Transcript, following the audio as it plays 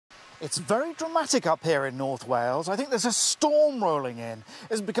It's very dramatic up here in North Wales. I think there's a storm rolling in.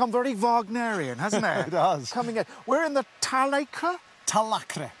 It's become very Wagnerian, hasn't it? It has. Coming in. We're in the Talacre.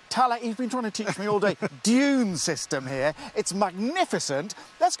 You've been trying to teach me all day. Dune system here. It's magnificent.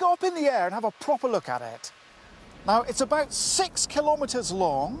 Let's go up in the air and have a proper look at it. Now, it's about 6 kilometres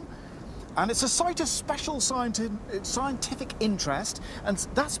long, and it's a site of special scientific interest, and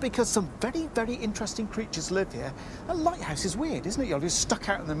that's because some very, very interesting creatures live here. A lighthouse is weird, isn't it? You're just stuck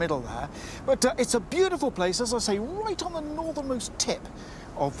out in the middle there. But it's a beautiful place, as I say, right on the northernmost tip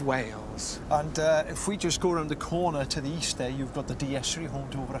of Wales. And if we just go around the corner to the east there, you've got the Deessery, home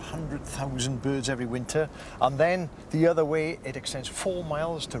to over 100,000 birds every winter. And then the other way, it extends 4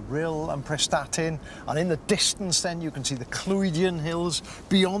 miles to Rhyl and Prestatyn. And in the distance then, you can see the Clwydian Hills.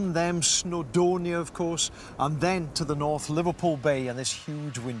 Beyond them, Snowdonia, of course. And then to the north, Liverpool Bay and this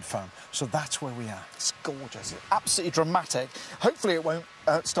huge wind farm. So that's where we are. It's gorgeous. It's absolutely dramatic. Hopefully it won't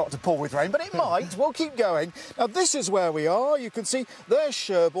start to pour with rain, but it might. We'll keep going. Now, this is where we are. You can see there's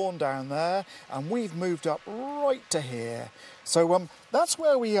Sherborne down there, and we've moved up right to here. So that's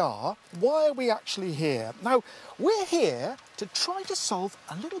where we are. Why are we actually here? Now, we're here to try to solve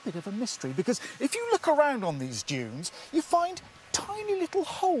a little bit of a mystery, because if you look around on these dunes, you find tiny little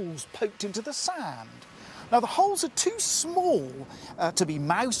holes poked into the sand. Now, the holes are too small to be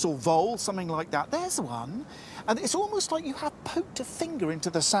mouse or vole, something like that. There's one, and it's almost like you have poked a finger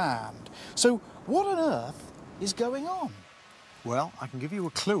into the sand. So what on earth is going on? Well, I can give you a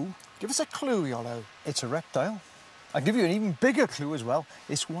clue. Give us a clue, Iolo. It's a reptile. I'll give you an even bigger clue as well.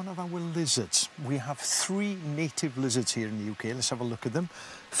 It's one of our lizards. We have 3 native lizards here in the UK. Let's have a look at them.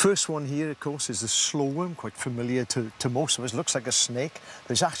 First one here, of course, is the slowworm, quite familiar to most of us. Looks like a snake,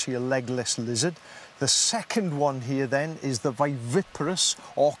 but it's actually a legless lizard. The second one here then is the viviparous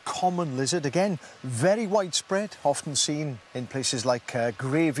or common lizard. Again, very widespread, often seen in places like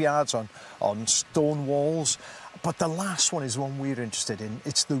graveyards, on stone walls. But the last one is one we're interested in.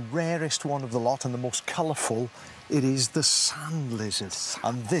 It's the rarest one of the lot and the most colourful. It is the sand lizard.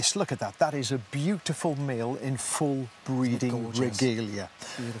 And this, look at that. That is a beautiful male in full breeding regalia.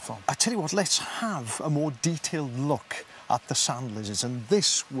 Beautiful. I tell you what, let's have a more detailed look at the sand lizards. And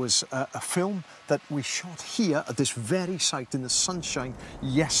this was a film that we shot here at this very site in the sunshine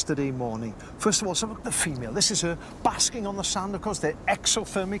yesterday morning. First of all, let's have a look at the female. This is her basking on the sand. Of course, they're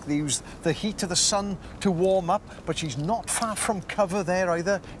exothermic. They use the heat of the sun to warm up, but she's not far from cover there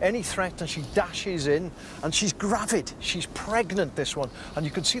either. Any threat, and she dashes in, and she's gravid. She's pregnant, this one. And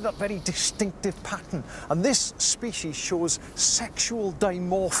you can see that very distinctive pattern. And this species shows sexual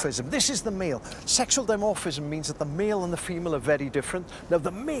dimorphism. This is the male. Sexual dimorphism means that the male and the female are very different. Now,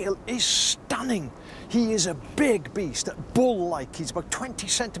 the male is stunning. He is a big beast, bull-like. He's about 20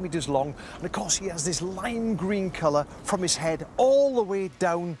 centimetres long, and of course he has this lime green colour from his head all the way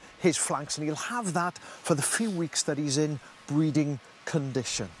down his flanks, and he'll have that for the few weeks that he's in breeding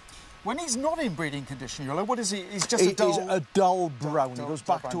condition. When he's not in breeding condition, Iolo, what is he? He's just a dull... He's a dull brown. He goes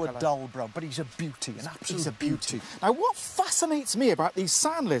back to a colour. Dull brown, but he's a beauty, an absolute beauty. Now, what fascinates me about these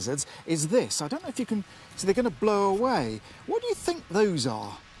sand lizards is this. I don't know if you can... So they're going to blow away. What do you think those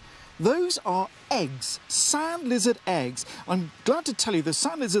are? Those are eggs, sand lizard eggs. I'm glad to tell you the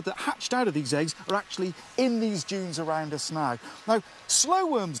sand lizard that hatched out of these eggs are actually in these dunes around us now. Now,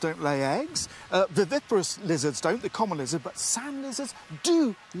 slowworms don't lay eggs, viviparous lizards don't, the common lizard, but sand lizards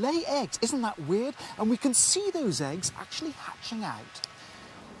do lay eggs. Isn't that weird? And we can see those eggs actually hatching out.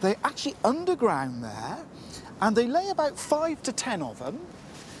 They're actually underground there, and they lay about 5 to 10 of them.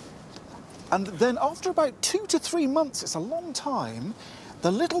 And then after about 2 to 3 months, it's a long time, the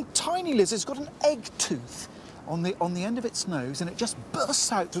little tiny lizard's got an egg tooth on the end of its nose, and it just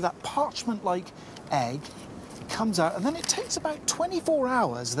bursts out through that parchment-like egg. It comes out, and then it takes about 24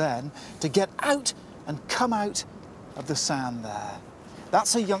 hours then to get out and come out of the sand there.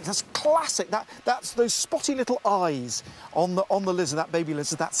 That's classic. That's those spotty little eyes on the lizard, that baby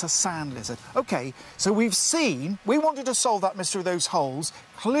lizard. That's a sand lizard. Okay, so we wanted to solve that mystery of those holes.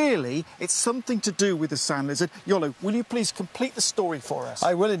 Clearly, it's something to do with the sand lizard. Iolo, will you please complete the story for us?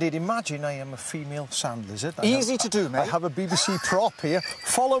 I will indeed. Imagine I am a female sand lizard. Easy to do, mate. I have a BBC prop here.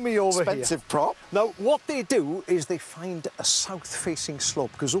 Follow me over here. Expensive prop. Now, what they do is they find a south-facing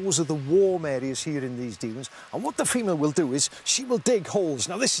slope, because those are the warm areas here in these dunes. And what the female will do is she will dig holes.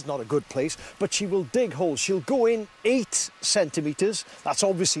 Now, this is not a good place, but she will dig holes. She'll go in 8 centimetres. That's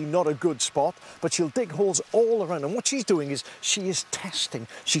obviously not a good spot, but she'll dig holes all around. And what she's doing is she is testing.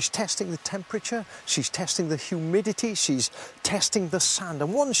 She's testing the temperature, she's testing the humidity, she's testing the sand.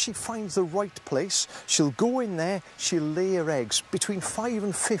 And once she finds the right place, she'll go in there, she'll lay her eggs, between 5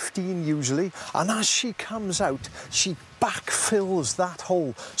 and 15 usually. And as she comes out, she backfills that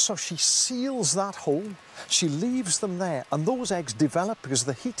hole. So she seals that hole, she leaves them there, and those eggs develop because of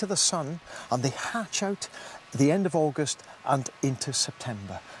the heat of the sun, and they hatch out the end of August and into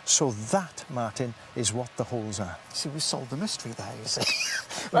September. So that, Martin, is what the holes are. See, we solved the mystery there, you see.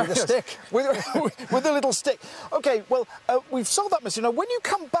 With a stick. With a little stick. OK, well, we've solved that mystery. Now, when you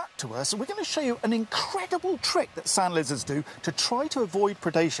come back to us, we're going to show you an incredible trick that sand lizards do to try to avoid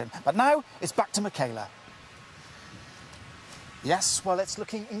predation. But now, it's back to Michaela. Yes, well, it's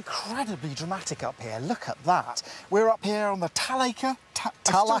looking incredibly dramatic up here. Look at that. We're up here on the Talacre.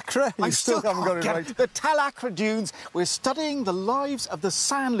 Talacre? I still haven't got it right. The Talacre dunes. We're studying the lives of the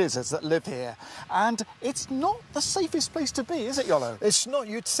sand lizards that live here. And it's not the safest place to be, is it, Iolo? It's not.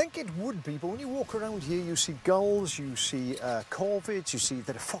 You'd think it would be, but when you walk around here, you see gulls, you see corvids, you see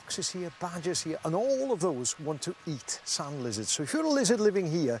there are foxes here, badgers here, and all of those want to eat sand lizards. So if you're a lizard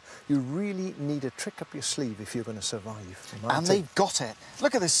living here, you really need a trick up your sleeve if you're going to survive. And they've got it.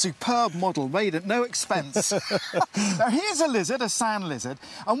 Look at this superb model made at no expense. Now, here's a lizard, a sand lizard,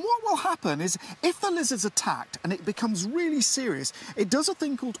 and what will happen is if the lizard's attacked and it becomes really serious, it does a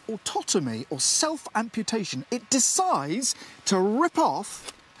thing called autotomy or self-amputation. It decides to rip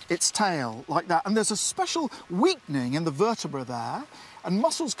off its tail like that, and there's a special weakening in the vertebra there, and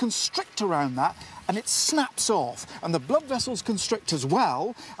muscles constrict around that, and it snaps off, and the blood vessels constrict as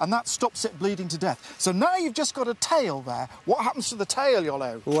well, and that stops it bleeding to death. So now you've just got a tail there. What happens to the tail,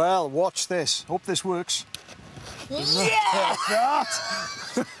 Iolo? Well, watch this. Hope this works. Yeah!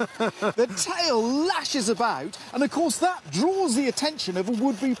 The tail lashes about, and of course that draws the attention of a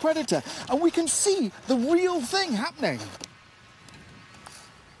would-be predator, and we can see the real thing happening.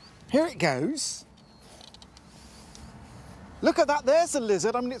 Here it goes. Look at that, there's the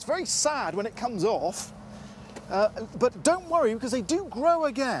lizard. I mean, it's very sad when it comes off, but don't worry, because they do grow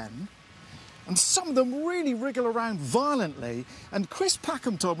again. And some of them really wriggle around violently. And Chris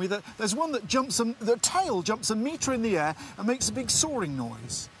Packham told me that there's one that the tail jumps a metre in the air and makes a big soaring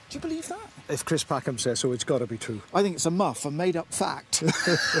noise. Do you believe that? If Chris Packham says so, it's got to be true. I think it's a muff, a made-up fact.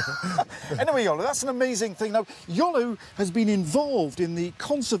 Anyway, Iolo, that's an amazing thing. Now, Iolo has been involved in the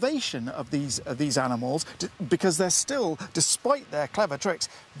conservation of these animals because they're still, despite their clever tricks,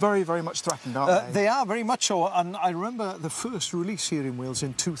 very, very much threatened, aren't they? They are, very much so. And I remember the first release here in Wales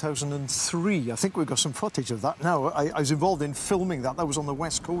in 2003. I think we've got some footage of that now. I was involved in filming that. That was on the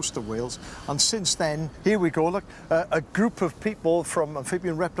west coast of Wales. And since then, here we go, look, a group of people from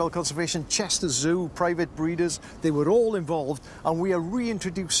Amphibian Reptile Conservation, Chester Zoo, private breeders, they were all involved, and we are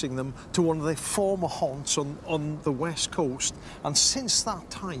reintroducing them to one of their former haunts on the west coast. And since that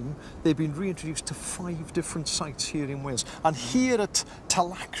time, they've been reintroduced to 5 different sites here in Wales. And here at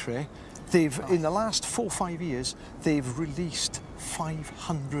Talacre, in the last 4 or 5 years, they've released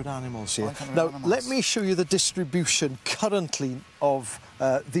 500 animals here. 500 now, animals. Let me show you the distribution currently of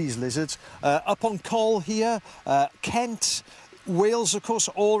these lizards. Up on Coll here, Kent, Wales, of course,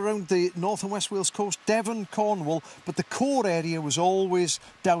 all around the north and west Wales coast, Devon, Cornwall, but the core area was always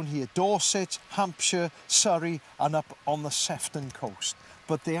down here, Dorset, Hampshire, Surrey, and up on the Sefton coast.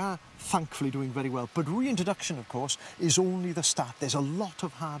 But they are thankfully doing very well. But reintroduction, of course, is only the start. There's a lot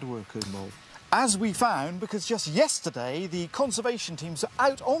of hard work involved. As we found, because just yesterday the conservation teams are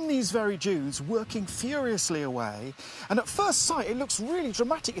out on these very dunes working furiously away, and at first sight it looks really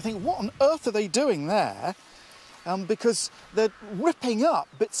dramatic. You think, what on earth are they doing there? Because they're ripping up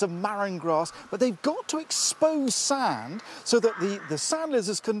bits of marron grass, but they've got to expose sand so that the sand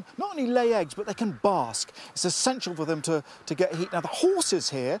lizards can not only lay eggs, but they can bask. It's essential for them to get heat. Now, the horses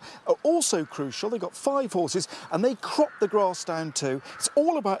here are also crucial. They've got 5 horses, and they crop the grass down too. It's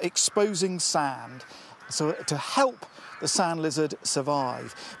all about exposing sand, so to help the sand lizard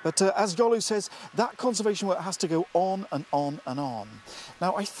survive. But as Iolo says, that conservation work has to go on and on and on.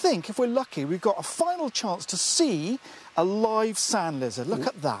 Now, I think if we're lucky, we've got a final chance to see a live sand lizard. Look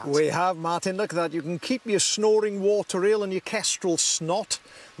at that. We have, Martin, look at that. You can keep your snoring water eel and your kestrel snot.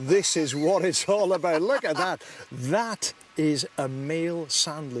 This is what it's all about. Look at that. That is a male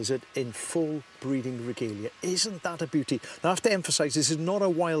sand lizard in full breeding regalia. Isn't that a beauty? Now, I have to emphasise, this is not a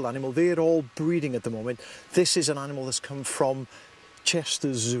wild animal. They're all breeding at the moment. This is an animal that's come from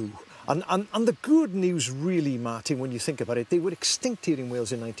Chester Zoo. And the good news really, Martin, when you think about it, they were extinct here in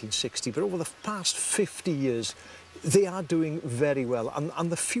Wales in 1960, but over the past 50 years, they are doing very well,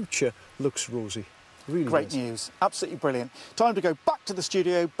 and the future looks rosy. Really Great news. Absolutely brilliant. Time to go back to the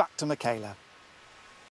studio, back to Michaela.